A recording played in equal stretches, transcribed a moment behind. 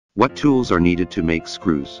What tools are needed to make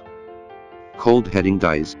screws? Cold heading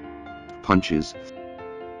dies, punches,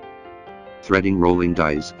 threading rolling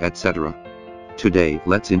dies, etc. Today,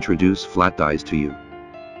 let's introduce flat dies to you.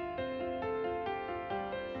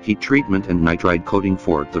 Heat treatment and nitride coating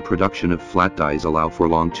for the production of flat dies allow for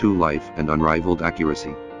long life and unrivaled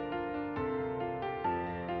accuracy.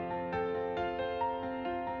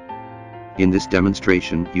 In this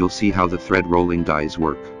demonstration, you'll see how the thread rolling dies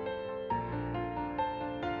work.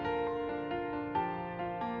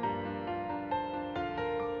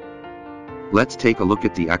 Let's take a look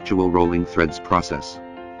at the actual rolling threads process.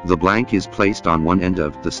 The blank is placed on one end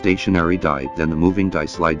of the stationary die, then the moving die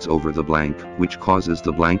slides over the blank, which causes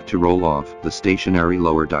the blank to roll off the stationary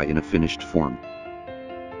lower die in a finished form.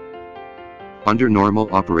 Under normal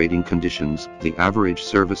operating conditions, the average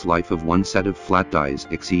service life of one set of flat dies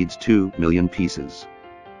exceeds 2 million pieces.